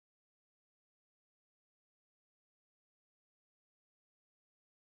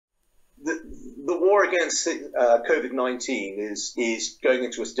the war against COVID-19 is going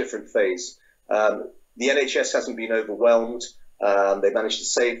into a different phase. The NHS hasn't been overwhelmed. They managed to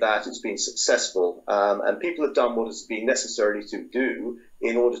save that. It's been successful. And people have done what has been necessary to do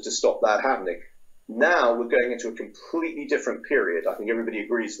in order to stop that happening. Now we're going into a completely different period. I think everybody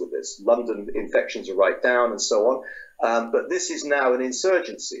agrees with this. London infections are right down and so on. But this is now an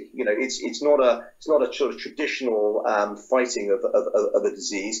insurgency. You know, it's not a sort of traditional fighting of a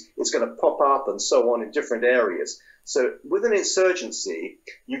disease. It's going to pop up and so on in different areas. So with an insurgency,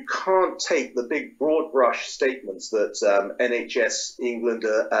 you can't take the big broad brush statements that NHS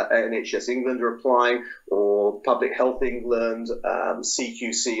England are applying, or Public Health England,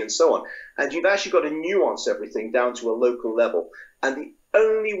 CQC and so on. And you've actually got to nuance everything down to a local level. And the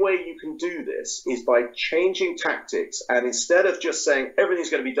only way you can do this is by changing tactics. And instead of just saying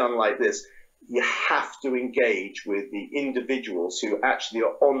everything's going to be done like this, you have to engage with the individuals who actually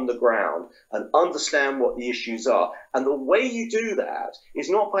are on the ground and understand what the issues are. And the way you do that is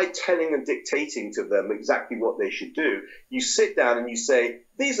not by telling and dictating to them exactly what they should do. You sit down and you say,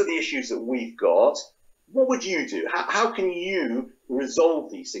 these are the issues that we've got. What would you do? How can you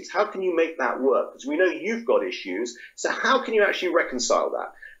resolve these things? How can you make that work? Because we know you've got issues. So how can you actually reconcile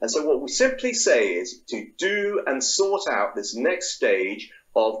that? And so what we simply say is to do and sort out this next stage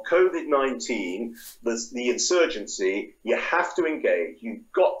of COVID-19, the insurgency. You have to engage. You've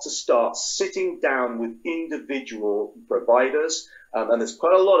got to start sitting down with individual providers. And there's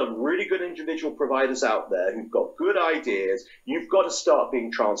quite a lot of really good individual providers out there who've got good ideas. You've got to start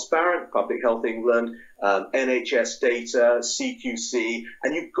being transparent, Public Health England, NHS data, CQC,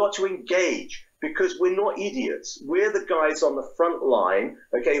 and you've got to engage, because we're not idiots. We're the guys on the front line,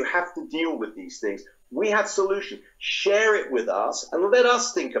 okay, who have to deal with these things. We have solutions. Share it with us and let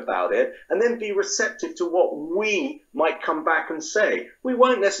us think about it, and then be receptive to what we might come back and say. We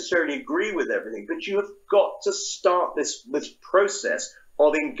won't necessarily agree with everything, but you have got to start this process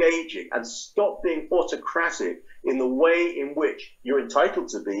of engaging and stop being autocratic in the way in which you're entitled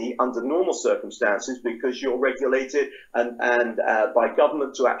to be under normal circumstances, because you're regulated and by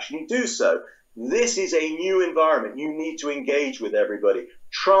government to actually do so. This is a new environment. You need to engage with everybody.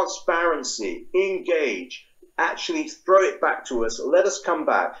 Transparency, engage, actually throw it back to us. Let us come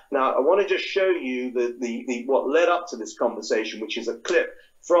back. Now, I want to just show you what led up to this conversation, which is a clip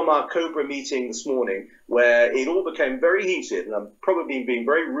from our COBRA meeting this morning, where it all became very heated, and I'm probably being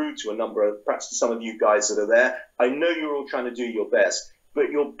very rude to a number of, perhaps to some of you guys that are there. I know you're all trying to do your best,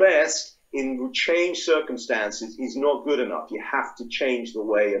 but your best in changed circumstances is not good enough. You have to change the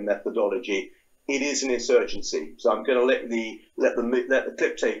way and methodology. It is an insurgency. So I'm going to let the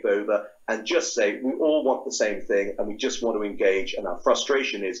clip tape over and just say we all want the same thing, and we just want to engage. And our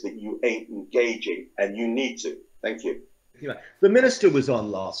frustration is that you ain't engaging, and you need to. Thank you. The minister was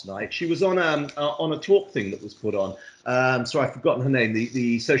on last night. She was on a talk thing that was put on. Sorry, I've forgotten her name.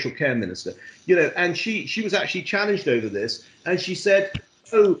 The social care minister. You know, and she was actually challenged over this, and she said,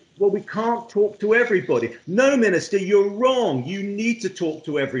 oh, well, we can't talk to everybody. No, Minister, you're wrong. You need to talk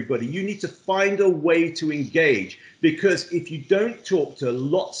to everybody. You need to find a way to engage, because if you don't talk to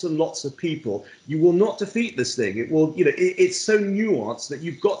lots and lots of people, you will not defeat this thing. It will, you know, it's so nuanced that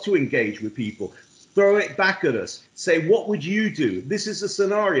you've got to engage with people. Throw it back at us. Say, what would you do? This is a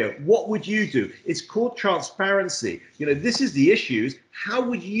scenario. What would you do? It's called transparency. You know, this is the issues. How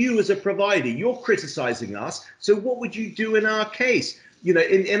would you as a provider, you're criticizing us, so what would you do in our case? You know,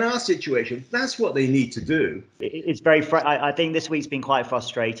 in our situation, that's what they need to do. It's very, I think this week's been quite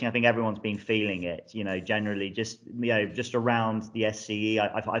frustrating. I think everyone's been feeling it, you know, generally just around the SCE.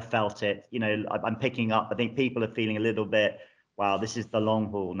 I felt it, you know, I'm picking up. I think people are feeling a little bit, wow, this is the long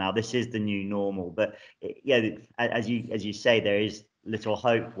haul now. This is the new normal. But yeah, as you say, there is little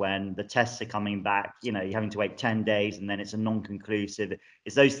hope when the tests are coming back. You know, you're having to wait 10 days and then it's a non-conclusive.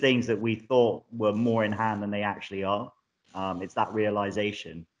 It's those things that we thought were more in hand than they actually are. It's that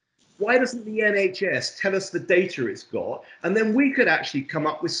realization. Why doesn't the NHS tell us the data it's got, and then we could actually come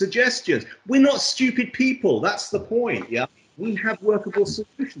up with suggestions? We're not stupid people. That's the point. Yeah, we have workable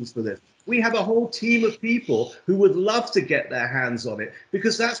solutions for this. We have a whole team of people who would love to get their hands on it,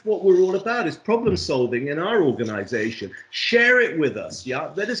 because that's what we're all about, is problem solving in our organization. Share it with us.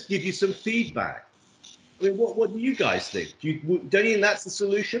 Yeah, let us give you some feedback. I mean, what do you guys think? Don't you think that's the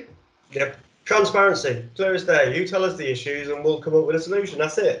solution? Yep. Transparency, clear as day. You tell us the issues and we'll come up with a solution.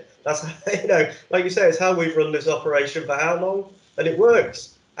 That's it. That's, you know, like you say, it's how we've run this operation for how long, and it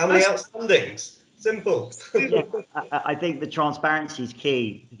works. How many outstandings? Simple. Yeah, I think the transparency is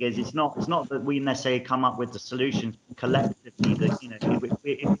key, because it's not that we necessarily come up with the solutions collectively. That, you know,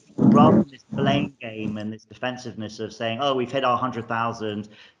 if rather than this blame game and this defensiveness of saying, oh, we've hit our 100,000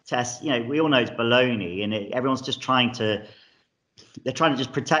 tests, you know, we all know it's baloney, and everyone's just trying to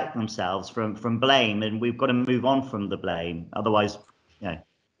just protect themselves from blame, and we've got to move on from the blame. Otherwise, you know,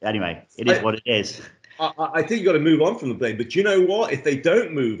 anyway, it is what it is. I think you've got to move on from the blame. But you know what? If they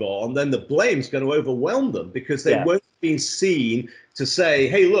don't move on, then the blame's going to overwhelm them, because they won't be seen to say,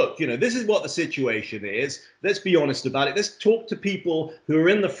 hey, look, you know, this is what the situation is. Let's be honest about it. Let's talk to people who are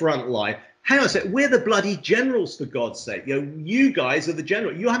in the front line. Hang on a sec, we're the bloody generals, for God's sake. You know, you guys are the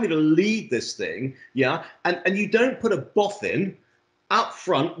general. You're having to lead this thing, yeah? And you don't put a boffin up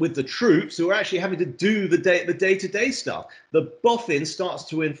front with the troops who are actually having to do the day-to-day stuff. The boffin starts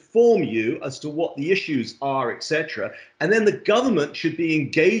to inform you as to what the issues are, etc. And then the government should be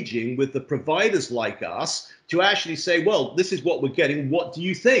engaging with the providers like us to actually say, well, this is what we're getting, what do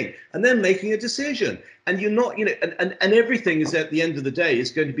you think? And then making a decision. And you're not, you know, and everything is, at the end of the day, is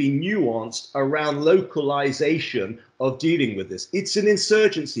going to be nuanced around localization of dealing with this. It's an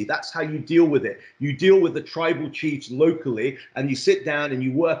insurgency. That's how you deal with it. You deal with the tribal chiefs locally, and you sit down and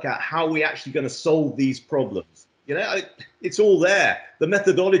you work out how we're actually going to solve these problems. You know, it's all there. The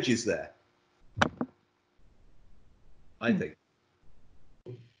methodology is there, I think.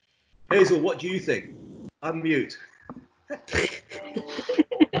 Hazel, what do you think? Unmute.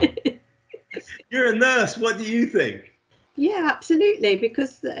 You're a nurse. What do you think? Yeah, absolutely.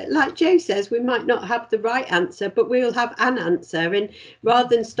 Because like Joe says, we might not have the right answer, but we'll have an answer. And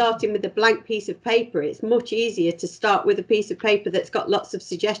rather than starting with a blank piece of paper, it's much easier to start with a piece of paper that's got lots of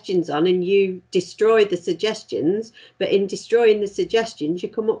suggestions on, and you destroy the suggestions. But in destroying the suggestions, you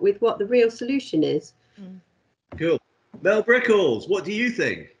come up with what the real solution is. Cool. Mel Brickles, what do you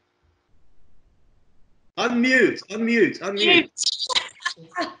think? Unmute. Unmute.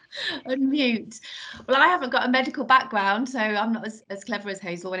 Well, I haven't got a medical background, so I'm not as clever as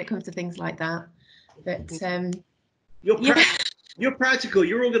Hazel when it comes to things like that. But you're practical.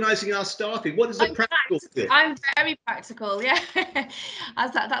 You're organising our staffing. What is the practical bit? I'm very practical. Yeah,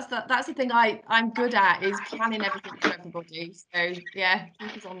 that's the thing I'm good at, is planning everything for everybody. So yeah,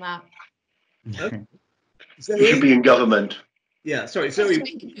 keep us on that. Okay. You should be in government. Yeah. Sorry. Zoe, what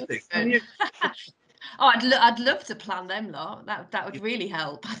do you think? Oh, I'd love to plan them lot. That would really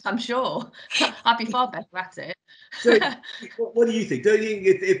help. I'm sure. I'd be far better at it. So, what do you think? Don't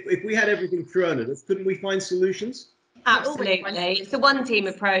you think if we had everything thrown at us, couldn't we find solutions? Absolutely. It's a one-team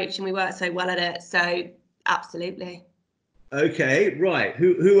approach, and we work so well at it. So, absolutely. Okay, right.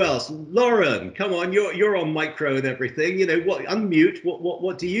 Who else? Lauren, come on. You're on Myicro and everything. You know what? Unmute.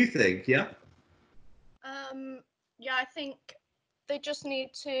 What do you think? Yeah. Yeah, I think they just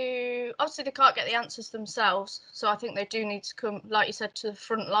need to, obviously they can't get the answers themselves, so I think they do need to come, like you said, to the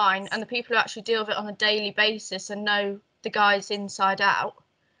front line, and the people who actually deal with it on a daily basis and know the guys inside out,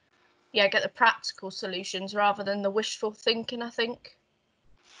 yeah, get the practical solutions rather than the wishful thinking, I think.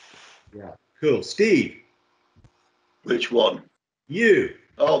 Yeah, cool. Steve. Which one? You.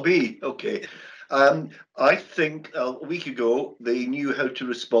 Oh, me. Okay. I think a week ago they knew how to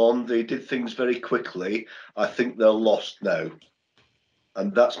respond. They did things very quickly. I think they're lost now.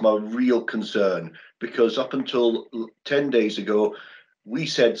 And that's my real concern, because up until 10 days ago, we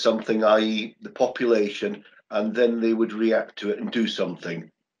said something, i.e. the population, and then they would react to it and do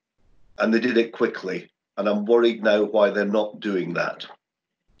something. And they did it quickly. And I'm worried now why they're not doing that.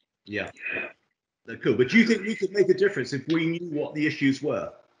 Yeah. Cool. But do you think we could make a difference if we knew what the issues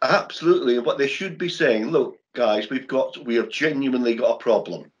were? Absolutely. What they should be saying, look, guys, we have genuinely got a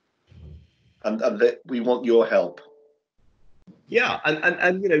problem. And that we want your help. Yeah,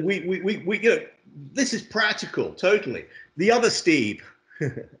 and you know, we you know, this is practical, totally. The other Steve,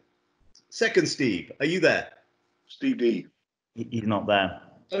 second Steve, are you there? Steve D. He's not there.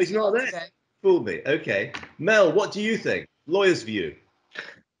 Oh, he's not there. Fooled me. Okay, Mel, what do you think? Lawyer's view.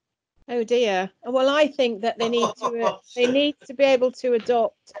 Oh dear. Well, I think that they need to be able to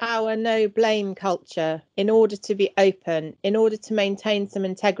adopt our no blame culture in order to be open, in order to maintain some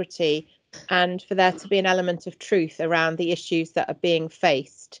integrity, and for there to be an element of truth around the issues that are being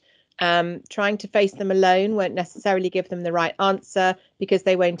faced. Trying to face them alone won't necessarily give them the right answer, because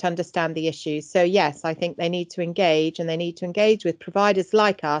they won't understand the issues. So yes, I think they need to engage, and they need to engage with providers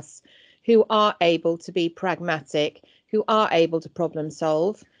like us who are able to be pragmatic, who are able to problem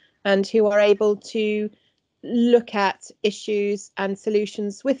solve, and who are able to look at issues and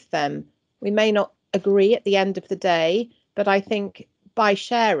solutions with them. We may not agree at the end of the day, but I think by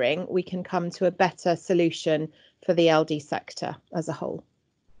sharing, we can come to a better solution for the LD sector as a whole.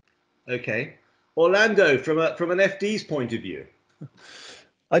 Okay. Orlando, from an FD's point of view.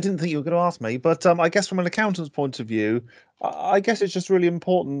 I didn't think you were going to ask me, but I guess from an accountant's point of view, I guess it's just really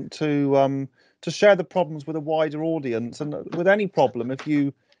important to share the problems with a wider audience. And with any problem, if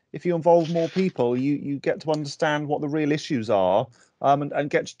you involve more people, you get to understand what the real issues are, and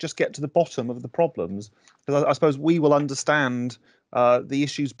get to the bottom of the problems. Because I suppose we will understand the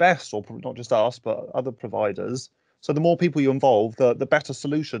issues best, or not just us, but other providers. So the more people you involve, the better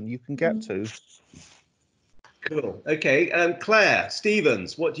solution you can get to. Cool. Okay. Claire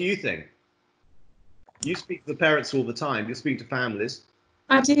Stevens, what do you think? You speak to the parents all the time. You speak to families.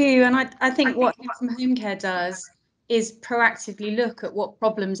 I do, and I think what Help from Home Care does is proactively look at what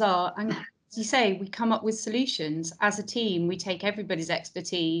problems are, and as you say, we come up with solutions as a team. We take everybody's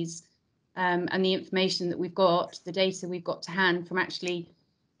expertise and the information that we've got, the data we've got to hand from actually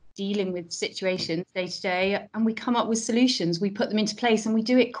dealing with situations day to day, and we come up with solutions. We put them into place, and we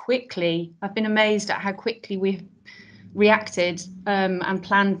do it quickly. I've been amazed at how quickly we've reacted and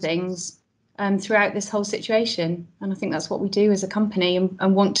planned things throughout this whole situation. And I think that's what we do as a company,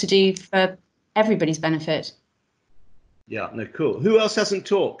 and want to do for everybody's benefit. Yeah, no, cool. Who else hasn't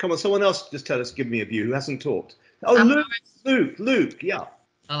talked? Come on, someone else just give me a view. Who hasn't talked? Oh, Luke, yeah.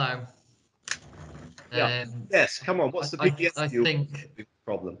 Hello. Yeah. Yes, come on. What's the big I think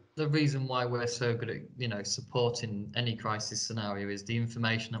problem? The reason why we're so good at, supporting any crisis scenario is the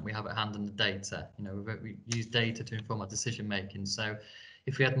information that we have at hand and the data. We use data to inform our decision making. So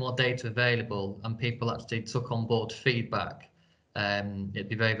if we had more data available and people actually took on board feedback, it'd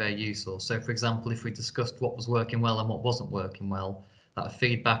be very, very useful. So for example, if we discussed what was working well and what wasn't working well, that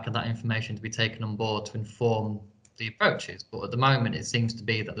feedback and that information to be taken on board to inform the approaches. But at the moment, it seems to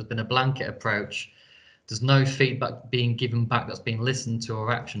be that there's been a blanket approach. There's no feedback being given back that's been listened to or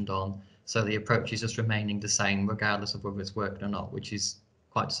actioned on. So the approach is just remaining the same, regardless of whether it's working or not, which is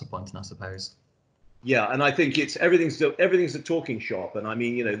quite disappointing, I suppose. Yeah, and I think everything's a talking shop. And I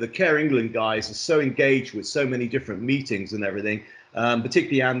mean, the Care England guys are so engaged with so many different meetings and everything,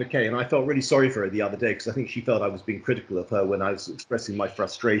 particularly Anne McKay. And I felt really sorry for her the other day because I think she felt I was being critical of her when I was expressing my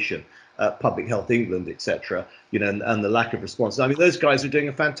frustration at Public Health England, etc. And the lack of response. I mean, those guys are doing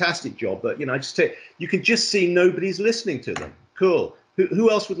a fantastic job, but you can just see nobody's listening to them. Cool.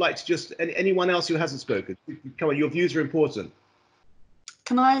 Who else would like to anyone else who hasn't spoken? Come on, your views are important.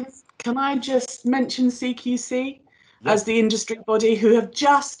 Can I just mention CQC as the industry body who have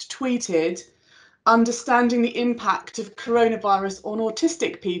just tweeted understanding the impact of coronavirus on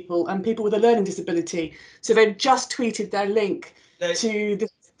autistic people and people with a learning disability. So they've just tweeted their link to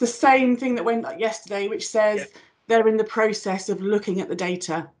the same thing that went yesterday, which says they're in the process of looking at the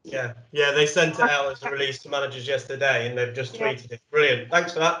data. Yeah, they sent it out as a release to managers yesterday, and they've just tweeted it. Brilliant,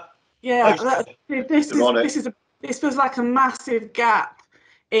 thanks for that. Yeah, this feels like a massive gap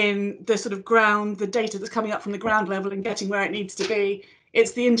in the sort of the data that's coming up from the ground level and getting where it needs to be.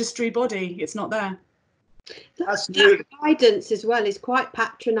 It's the industry body, it's not there. That guidance as well is quite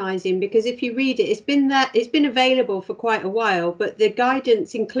patronising, because if you read it, it's been available for quite a while, but the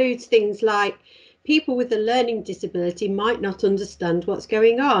guidance includes things like people with a learning disability might not understand what's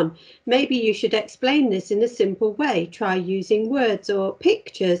going on. Maybe you should explain this in a simple way. Try using words or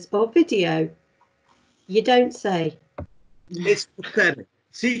pictures or video. You don't say. It's pathetic.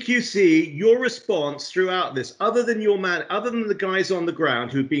 CQC, your response throughout this, other than the guys on the ground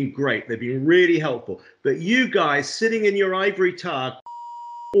who've been great, they've been really helpful, but you guys sitting in your ivory tower,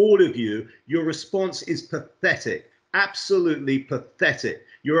 all of you, your response is pathetic, absolutely pathetic.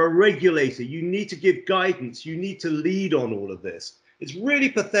 You're a regulator, you need to give guidance, you need to lead on all of this. It's really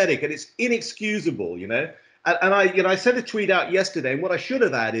pathetic and it's inexcusable, And I sent a tweet out yesterday, and what I should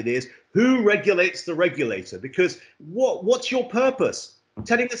have added is, who regulates the regulator? Because what's your purpose?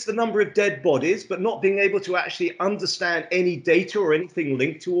 Telling us the number of dead bodies, but not being able to actually understand any data or anything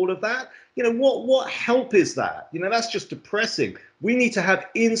linked to all of that. What help is that? That's just depressing. We need to have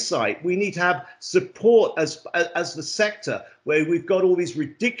insight. We need to have support as the sector, where we've got all these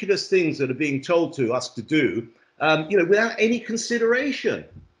ridiculous things that are being told to us to do, without any consideration,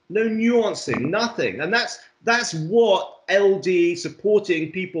 no nuancing, nothing. And that's what LD,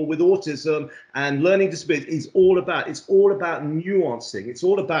 supporting people with autism and learning disabilities, is all about. It's all about nuancing. It's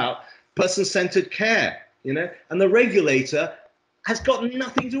all about person-centered care, and the regulator has got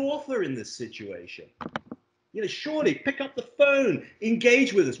nothing to offer in this situation. Surely pick up the phone,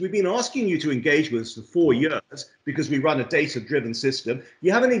 engage with us. We've been asking you to engage with us for 4 years because we run a data-driven system.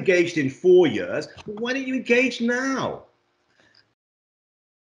 You haven't engaged in 4 years. Well, why don't you engage now?